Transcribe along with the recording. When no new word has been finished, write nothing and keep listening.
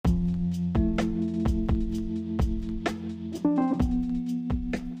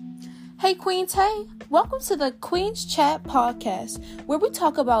Hey Queens, hey! Welcome to the Queens Chat podcast, where we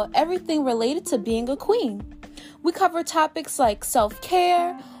talk about everything related to being a queen. We cover topics like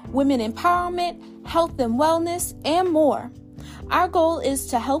self-care, women empowerment, health and wellness, and more. Our goal is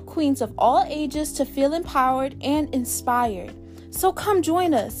to help queens of all ages to feel empowered and inspired. So come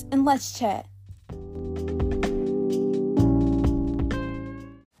join us and let's chat.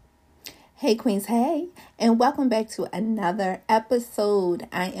 Hey Queens, hey, and welcome back to another episode.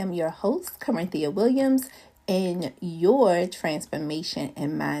 I am your host, Corinthia Williams, and your transformation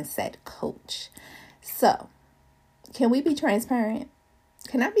and mindset coach. So, can we be transparent?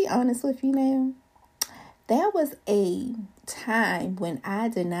 Can I be honest with you now? There was a time when I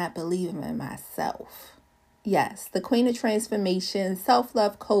did not believe in myself. Yes, the queen of transformation,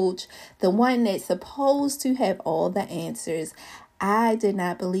 self-love coach, the one that's supposed to have all the answers. I did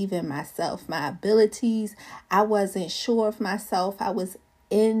not believe in myself, my abilities. I wasn't sure of myself. I was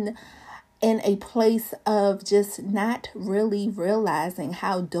in a place of just not really realizing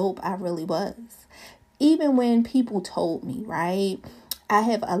how dope I really was. Even when people told me, right? I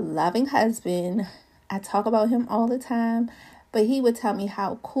have a loving husband. I talk about him all the time, but he would tell me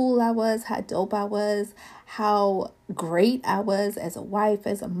how cool I was, how dope I was, how great I was as a wife,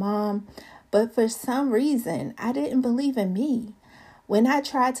 as a mom. But for some reason, I didn't believe in me. When I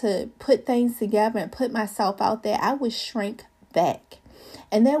tried to put things together and put myself out there, I would shrink back.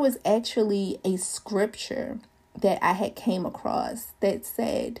 And there was actually a scripture that I had came across that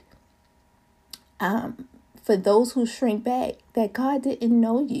said, for those who shrink back, that God didn't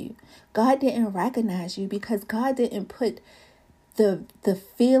know you. God didn't recognize you because God didn't put the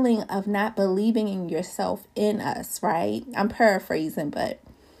feeling of not believing in yourself in us, right? I'm paraphrasing, but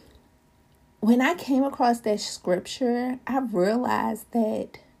when I came across that scripture, I realized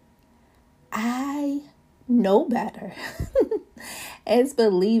that I know better. As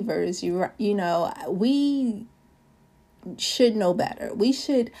believers, you know, we should know better. We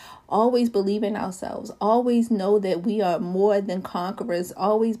should always believe in ourselves, always know that we are more than conquerors,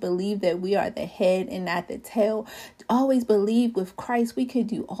 always believe that we are the head and not the tail, always believe with Christ we can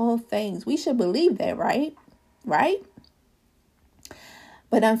do all things. We should believe that, right? Right?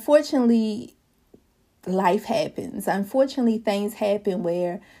 But unfortunately, life happens. Unfortunately, things happen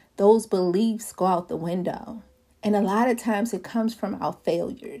where those beliefs go out the window. And a lot of times it comes from our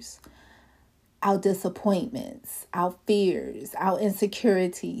failures, our disappointments, our fears, our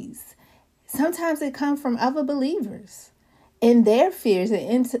insecurities. Sometimes it comes from other believers and their fears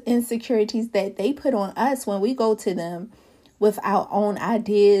and insecurities that they put on us when we go to them with our own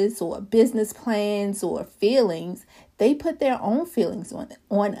ideas or business plans or feelings. They put their own feelings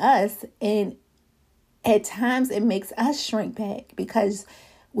on us, and at times it makes us shrink back because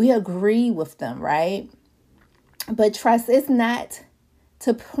we agree with them, right? But trust, it's not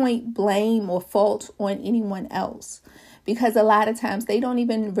to point blame or fault on anyone else, because a lot of times they don't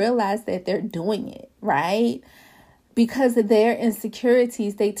even realize that they're doing it, right? Because of their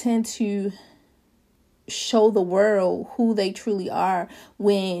insecurities, they tend to show the world who they truly are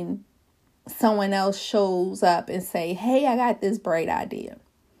when someone else shows up and say, hey, I got this bright idea.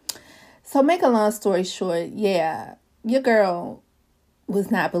 So make a long story short, yeah, your girl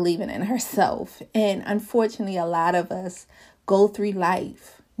was not believing in herself. And unfortunately, a lot of us go through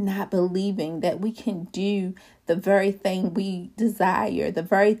life not believing that we can do the very thing we desire, the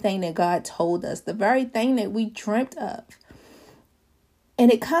very thing that God told us, the very thing that we dreamt of.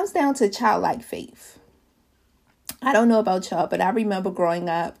 And it comes down to childlike faith. I don't know about y'all, but I remember growing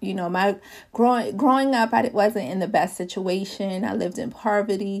up, you know, growing up, I wasn't in the best situation. I lived in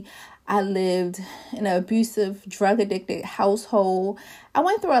poverty. I lived in an abusive, drug-addicted household. I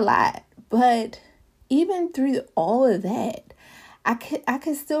went through a lot, but even through all of that, I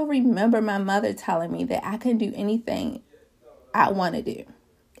could still remember my mother telling me that I can do anything I want to do,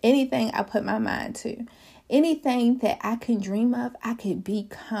 anything I put my mind to, anything that I can dream of, I could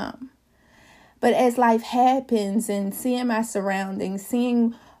become. But as life happens and seeing my surroundings,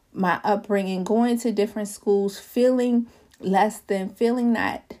 seeing my upbringing, going to different schools, feeling less than, feeling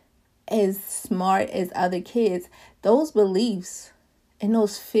not as smart as other kids, those beliefs and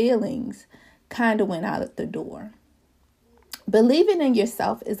those feelings kind of went out the door. Believing in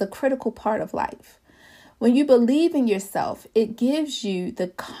yourself is a critical part of life. When you believe in yourself, it gives you the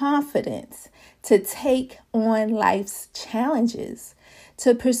confidence to take on life's challenges,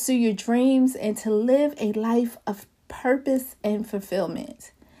 to pursue your dreams, and to live a life of purpose and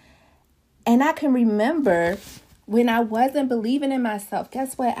fulfillment. And I can remember when I wasn't believing in myself,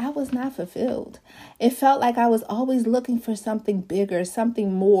 guess what? I was not fulfilled. It felt like I was always looking for something bigger,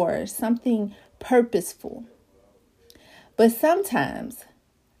 something more, something purposeful. But sometimes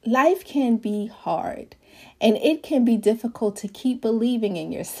life can be hard and it can be difficult to keep believing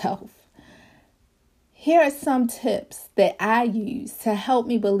in yourself. Here are some tips that I use to help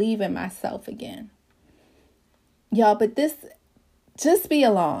me believe in myself again. Y'all, but just be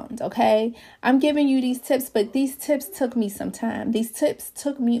alarmed, okay? I'm giving you these tips, but these tips took me some time. These tips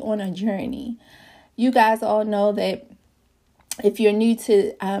took me on a journey. You guys all know that if you're new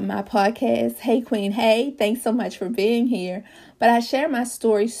to my podcast, hey Queen, hey, thanks so much for being here. But I share my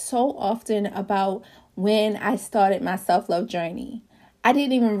story so often about when I started my self-love journey. I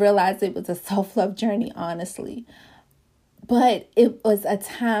didn't even realize it was a self-love journey, honestly. But it was a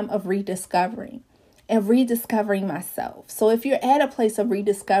time of rediscovering myself. So if you're at a place of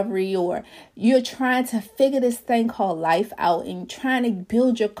rediscovery, or you're trying to figure this thing called life out and trying to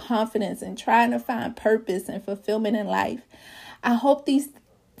build your confidence and trying to find purpose and fulfillment in life, I hope these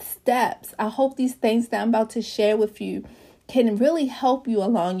steps, I hope these things that I'm about to share with you can really help you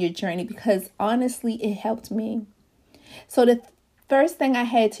along your journey, because honestly, it helped me. So the first thing I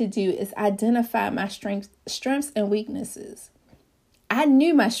had to do is identify my strengths and weaknesses. I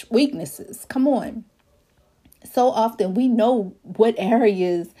knew my weaknesses. Come on. So often we know what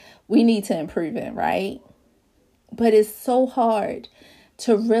areas we need to improve in, right? But it's so hard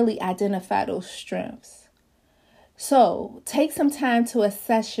to really identify those strengths. So take some time to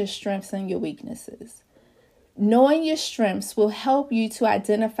assess your strengths and your weaknesses. Knowing your strengths will help you to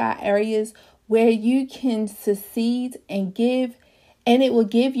identify areas where you can succeed and it will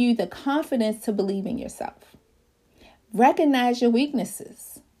give you the confidence to believe in yourself. Recognize your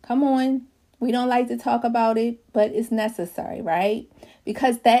weaknesses. Come on. We don't like to talk about it, but it's necessary, right?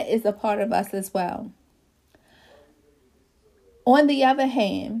 Because that is a part of us as well. On the other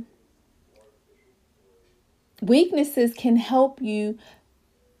hand, weaknesses can help you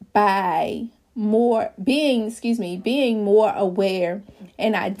by being more aware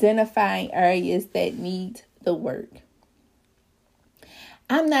and identifying areas that need the work.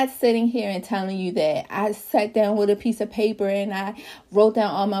 I'm not sitting here and telling you that I sat down with a piece of paper and I wrote down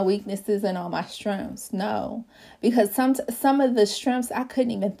all my weaknesses and all my strengths. No, because some of the strengths I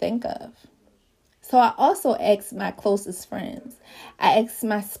couldn't even think of. So I also asked my closest friends. I asked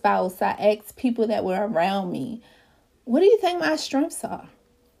my spouse. I asked people that were around me, what do you think my strengths are?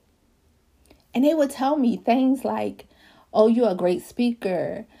 And they would tell me things like, oh, you're a great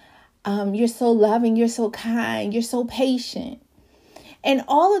speaker. You're so loving. You're so kind. You're so patient. And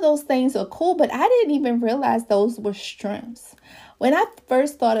all of those things are cool, but I didn't even realize those were strengths. When I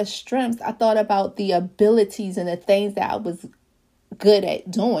first thought of strengths, I thought about the abilities and the things that I was good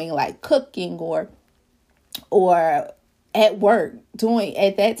at doing, like cooking or at work doing.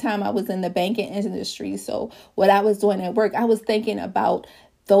 At that time, I was in the banking industry. So what I was doing at work, I was thinking about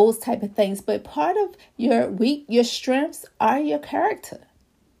those type of things. But part of your strengths are your character.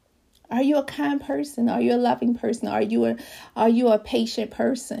 Are you a kind person? Are you a loving person? Are you a patient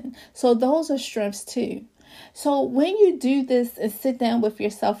person? So those are strengths too. So when you do this and sit down with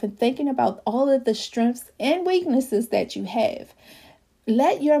yourself and thinking about all of the strengths and weaknesses that you have,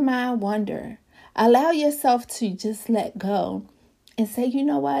 let your mind wander. Allow yourself to just let go and say, you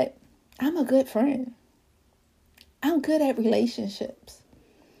know what? I'm a good friend. I'm good at relationships.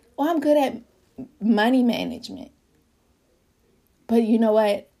 Or I'm good at money management. But you know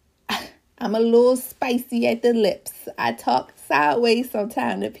what? I'm a little spicy at the lips. I talk sideways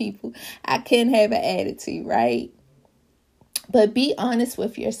sometimes to people. I can have an attitude, right? But be honest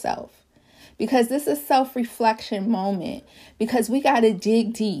with yourself, because this is a self-reflection moment, because we got to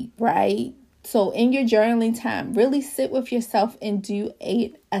dig deep, right? So in your journaling time, really sit with yourself and do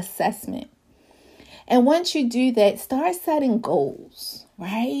an assessment. And once you do that, start setting goals,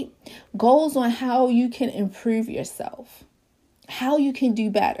 right? Goals on how you can improve yourself. How you can do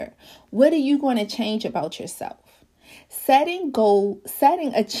better. What are you going to change about yourself? Setting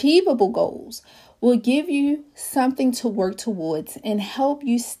achievable goals will give you something to work towards and help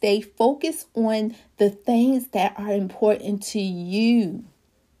you stay focused on the things that are important to you.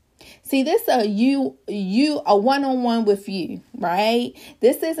 See, this is a one-on-one with you, right?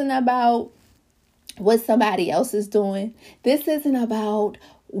 This isn't about what somebody else is doing. This isn't about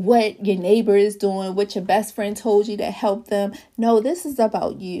what your neighbor is doing, what your best friend told you to help them. No, this is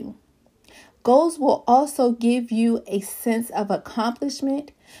about you. Goals will also give you a sense of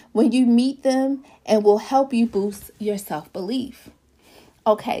accomplishment when you meet them and will help you boost your self-belief.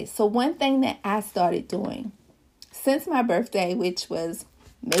 Okay, so one thing that I started doing since my birthday, which was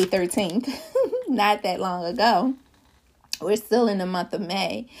May 13th, not that long ago. We're still in the month of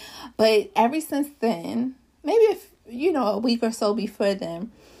May. But ever since then, maybe a week or so before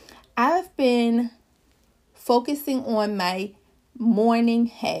then, I've been focusing on my morning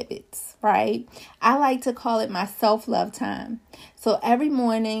habits, right? I like to call it my self-love time. So every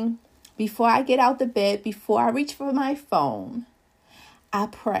morning, before I get out the bed, before I reach for my phone, I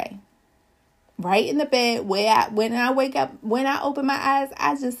pray. Right in the bed, when I wake up, when I open my eyes,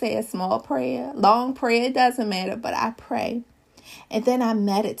 I just say a small prayer, long prayer, it doesn't matter, but I pray. And then I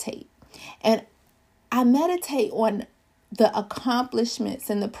meditate. And I meditate on the accomplishments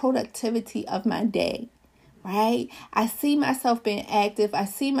and the productivity of my day, right? I see myself being active. I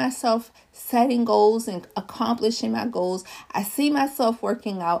see myself setting goals and accomplishing my goals. I see myself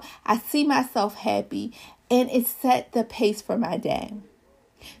working out. I see myself happy. And it set the pace for my day.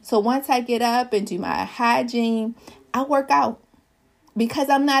 So once I get up and do my hygiene, I work out because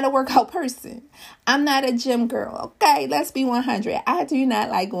I'm not a workout person. I'm not a gym girl. Okay, let's be 100. I do not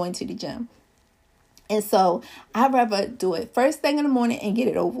like going to the gym. And so I'd rather do it first thing in the morning and get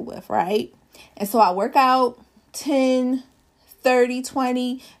it over with, right? And so I work out 10, 30,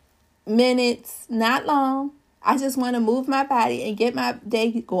 20 minutes, not long. I just want to move my body and get my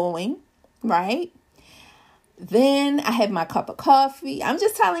day going, right? Then I have my cup of coffee. I'm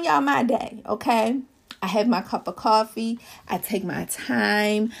just telling y'all my day, okay? I have my cup of coffee. I take my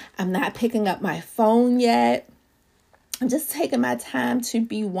time. I'm not picking up my phone yet. I'm just taking my time to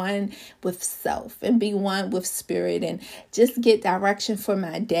be one with self and be one with spirit and just get direction for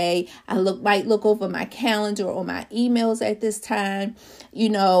my day. I might look over my calendar or my emails at this time.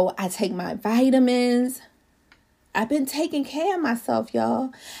 I take my vitamins. I've been taking care of myself,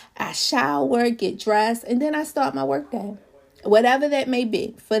 y'all. I shower, get dressed, and then I start my work day, whatever that may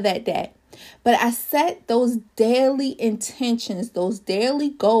be for that day. But I set those daily intentions, those daily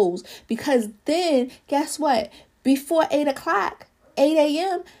goals, because then guess what? Before 8 o'clock, 8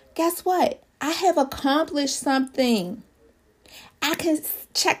 a.m., guess what? I have accomplished something. I can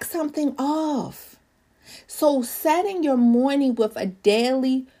check something off. So setting your morning with a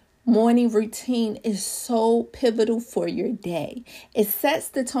daily morning routine is so pivotal for your day. It sets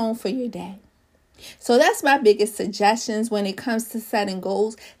the tone for your day. So that's my biggest suggestions when it comes to setting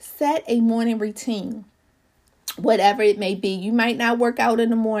goals. Set a morning routine. Whatever it may be. You might not work out in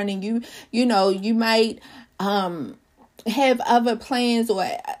the morning. You might have other plans or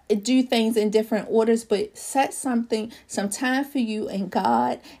do things in different orders, but set some time for you and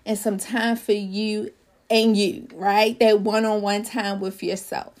God and some time for you and you, right? That one-on-one time with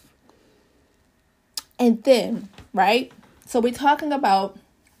yourself. And then, right? So we're talking about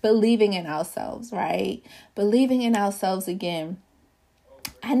believing in ourselves, right? Believing in ourselves again.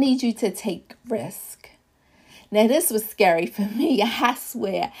 I need you to take risk. Now, this was scary for me. I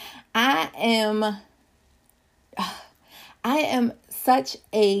swear. I am such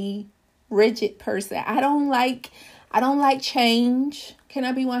a rigid person. I don't like change. Can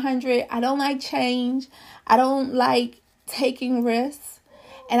I be 100? I don't like change. I don't like taking risks.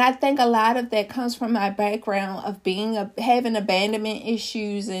 And I think a lot of that comes from my background of having abandonment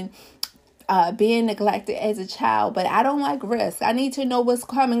issues and being neglected as a child. But I don't like risk. I need to know what's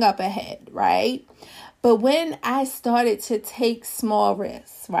coming up ahead, right? But when I started to take small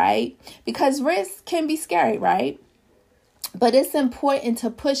risks, right? Because risks can be scary, right? But it's important to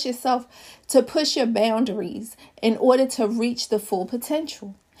push yourself, to push your boundaries in order to reach the full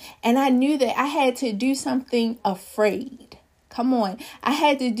potential. And I knew that I had to do something afraid. Come on. I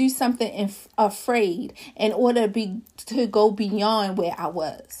had to do something afraid in order to go beyond where I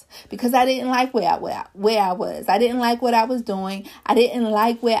was. Because I didn't like where I was. I didn't like what I was doing. I didn't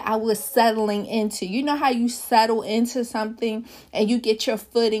like where I was settling into. You know how you settle into something and you get your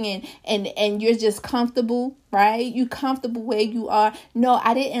footing and you're just comfortable, right? You comfortable where you are. No,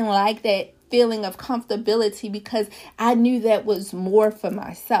 I didn't like that feeling of comfortability because I knew that was more for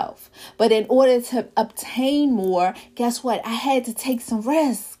myself. But in order to obtain more, guess what? I had to take some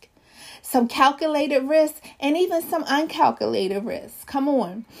risk, some calculated risks, and even some uncalculated risks. Come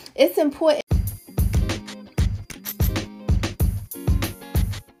on. It's important.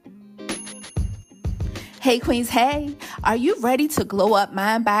 Hey, Queens. Hey, are you ready to glow up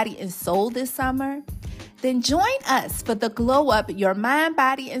mind, body, and soul this summer? Then join us for the Glow Up Your Mind,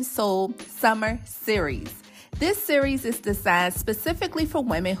 Body, and Soul Summer Series. This series is designed specifically for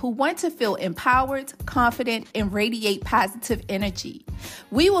women who want to feel empowered, confident, and radiate positive energy.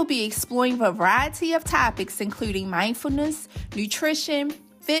 We will be exploring a variety of topics, including mindfulness, nutrition,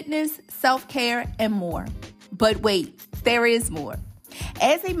 fitness, self-care, and more. But wait, there is more.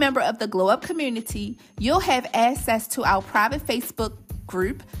 As a member of the Glow Up community, you'll have access to our private Facebook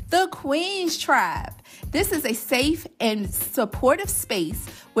group, the Queens Tribe. This is a safe and supportive space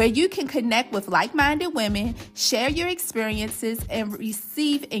where you can connect with like-minded women, share your experiences, and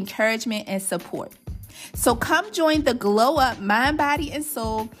receive encouragement and support. So come join the Glow Up Mind, Body, and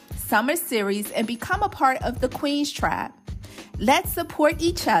Soul Summer Series and become a part of the Queen's Tribe. Let's support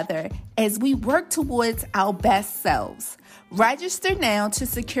each other as we work towards our best selves. Register now to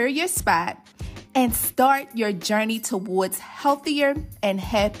secure your spot and start your journey towards healthier and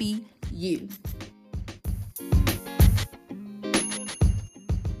happy you.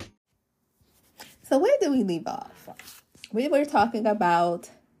 So where did we leave off? We were talking about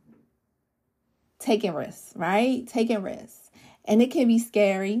taking risks, right? Taking risks. And it can be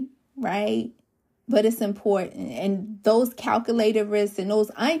scary, right? But it's important. And those calculated risks and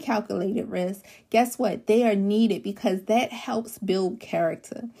those uncalculated risks, guess what? They are needed because that helps build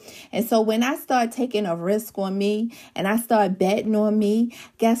character. And so when I start taking a risk on me and I start betting on me,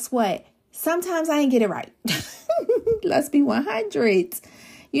 guess what? Sometimes I ain't get it right. Let's be 100.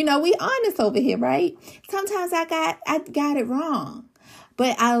 You know, we honest over here, right? Sometimes I got it wrong.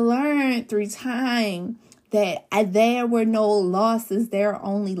 But I learned through time that there were no losses, there are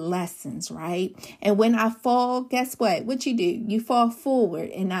only lessons, right? And when I fall, guess what? What you do? You fall forward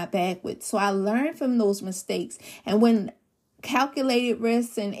and not backwards. So I learned from those mistakes. And when calculated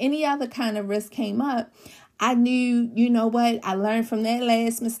risks and any other kind of risk came up, I knew, you know what? I learned from that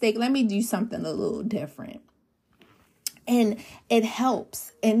last mistake. Let me do something a little different. And it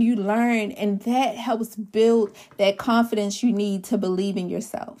helps, and you learn, and that helps build that confidence you need to believe in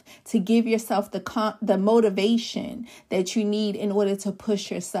yourself, to give yourself the motivation that you need in order to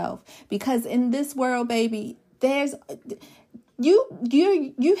push yourself. Because in this world, baby, there's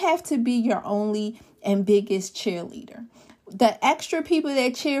you have to be your only and biggest cheerleader. The extra people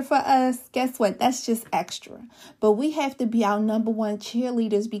that cheer for us, guess what? That's just extra. But we have to be our number one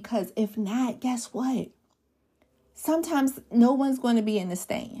cheerleaders, because if not, guess what? Sometimes no one's going to be in the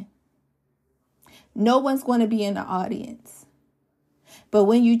stand. No one's going to be in the audience. But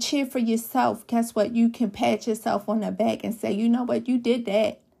when you cheer for yourself, guess what? You can pat yourself on the back and say, you know what? You did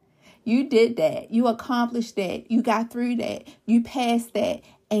that. You did that. You accomplished that. You got through that. You passed that.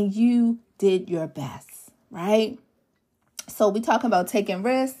 And you did your best, right? So we talking about taking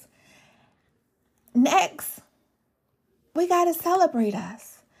risks. Next, we got to celebrate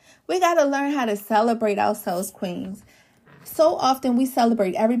us. We got to learn how to celebrate ourselves, queens. So often we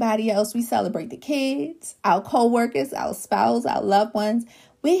celebrate everybody else. We celebrate the kids, our co-workers, our spouse, our loved ones.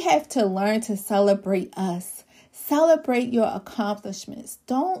 We have to learn to celebrate us. Celebrate your accomplishments.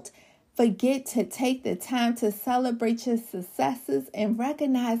 Don't forget to take the time to celebrate your successes and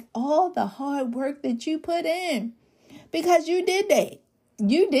recognize all the hard work that you put in. Because you did that.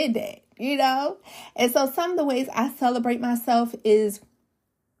 You did that, you know? And so some of the ways I celebrate myself is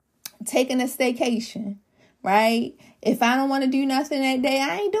taking a staycation, right? If I don't want to do nothing that day,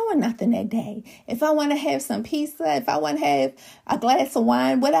 I ain't doing nothing that day. If I want to have some pizza, if I want to have a glass of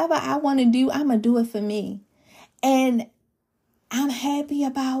wine, whatever I want to do, I'm going to do it for me. And I'm happy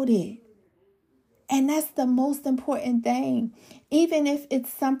about it. And that's the most important thing. Even if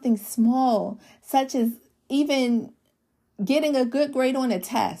it's something small, such as even getting a good grade on a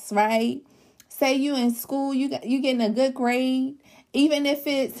test, right? Say you in school, you getting a good grade. Even if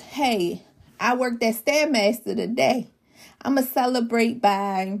it's, hey, I worked at Stairmaster today. I'm going to celebrate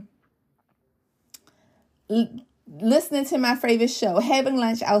by listening to my favorite show, having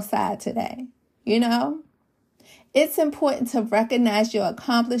lunch outside today. You know, it's important to recognize your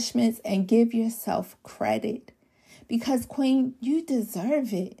accomplishments and give yourself credit. Because, queen, you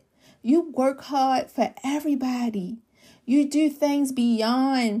deserve it. You work hard for everybody. You do things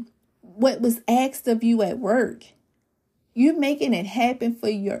beyond what was asked of you at work. You're making it happen for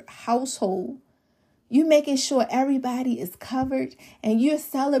your household. You're making sure everybody is covered and you're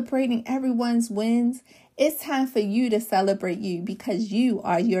celebrating everyone's wins. It's time for you to celebrate you because you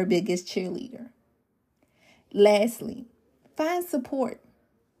are your biggest cheerleader. Lastly, find support.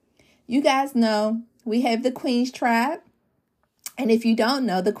 You guys know we have the Queen's Tribe. And if you don't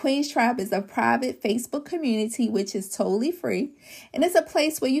know, the Queen's Tribe is a private Facebook community, which is totally free. And it's a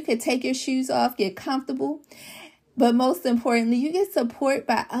place where you can take your shoes off, get comfortable. But most importantly, you get support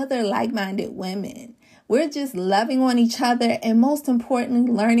by other like-minded women. We're just loving on each other and most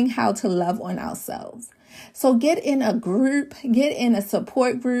importantly, learning how to love on ourselves. So get in a group, get in a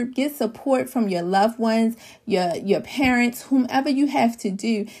support group, get support from your loved ones, your parents, whomever you have to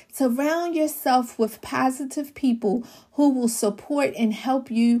do. Surround yourself with positive people who will support and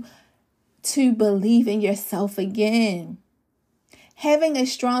help you to believe in yourself again. Having a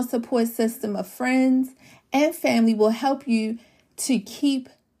strong support system of friends and family will help you to keep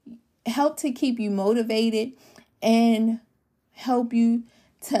you motivated and help you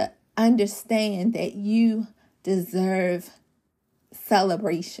to understand that you deserve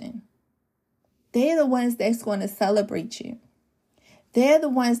celebration. They're the ones that's going to celebrate you. They're the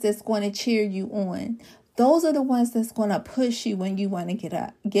ones that's going to cheer you on. Those are the ones that's going to push you when you want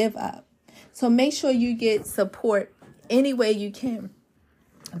to give up. So make sure you get support any way you can.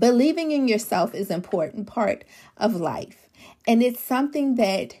 Believing in yourself is an important part of life. And it's something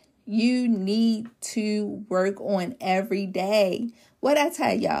that you need to work on every day. What I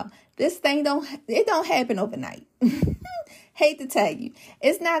tell y'all, this thing don't happen overnight. Hate to tell you,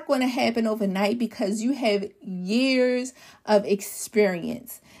 it's not going to happen overnight because you have years of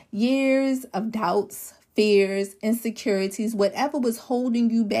experience, years of doubts, fears, insecurities, whatever was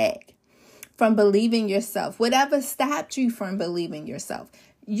holding you back from believing yourself, whatever stopped you from believing yourself.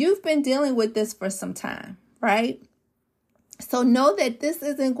 You've been dealing with this for some time, right? So know that this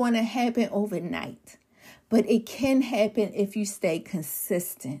isn't going to happen overnight, but it can happen if you stay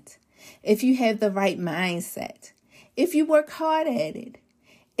consistent, if you have the right mindset, if you work hard at it,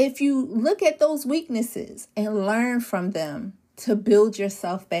 if you look at those weaknesses and learn from them to build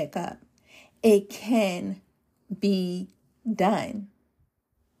yourself back up. It can be done.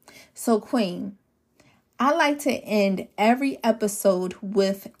 So, Queen, I like to end every episode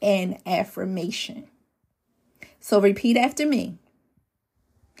with an affirmation. So repeat after me.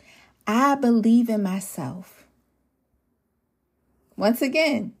 I believe in myself. Once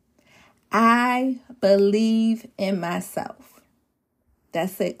again, I believe in myself.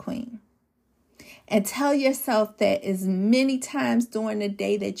 That's it, Queen. And tell yourself that as many times during the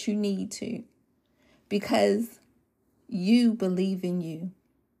day that you need to, because you believe in you.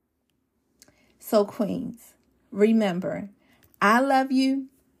 So, Queens, remember, I love you,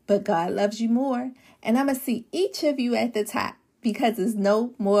 but God loves you more. And I'm going to see each of you at the top because there's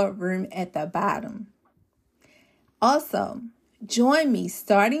no more room at the bottom. Also, join me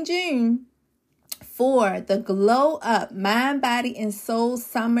starting June for the Glow Up Mind, Body, and Soul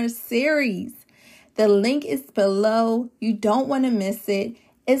Summer Series. The link is below. You don't want to miss it.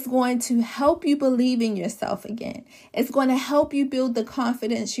 It's going to help you believe in yourself again. It's going to help you build the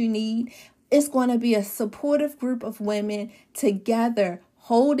confidence you need. It's going to be a supportive group of women together,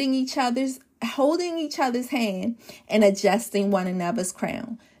 holding each other's hand and adjusting one another's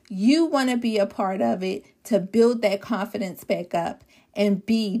crown. You want to be a part of it to build that confidence back up and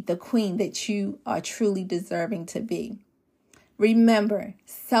be the queen that you are truly deserving to be. Remember,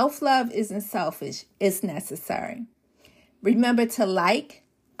 self-love isn't selfish, it's necessary. Remember to like,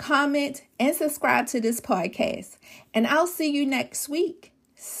 comment, and subscribe to this podcast. And I'll see you next week.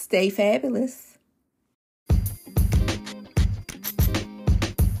 Stay fabulous.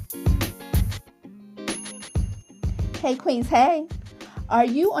 Hey, Queens, hey. Are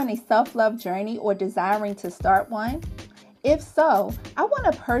you on a self-love journey or desiring to start one? If so, I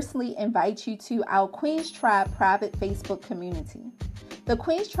want to personally invite you to our Queens Tribe private Facebook community. The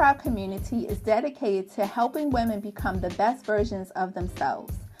Queens Tribe community is dedicated to helping women become the best versions of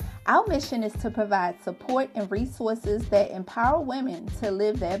themselves. Our mission is to provide support and resources that empower women to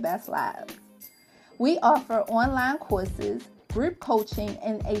live their best lives. We offer online courses, group coaching,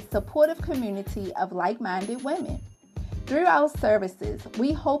 and a supportive community of like-minded women. Through our services,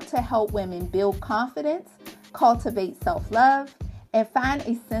 we hope to help women build confidence, cultivate self-love, and find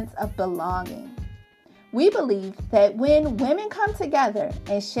a sense of belonging. We believe that when women come together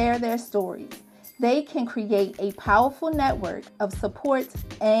and share their stories, they can create a powerful network of support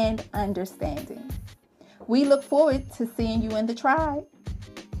and understanding. We look forward to seeing you in the tribe.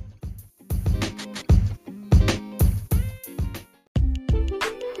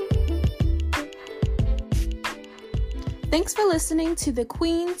 Thanks for listening to the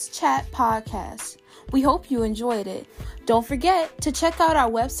Queens Chat Podcast. We hope you enjoyed it. Don't forget to check out our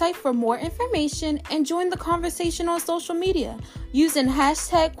website for more information and join the conversation on social media using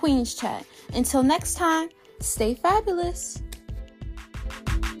hashtag Queens Chat. Until next time, stay fabulous.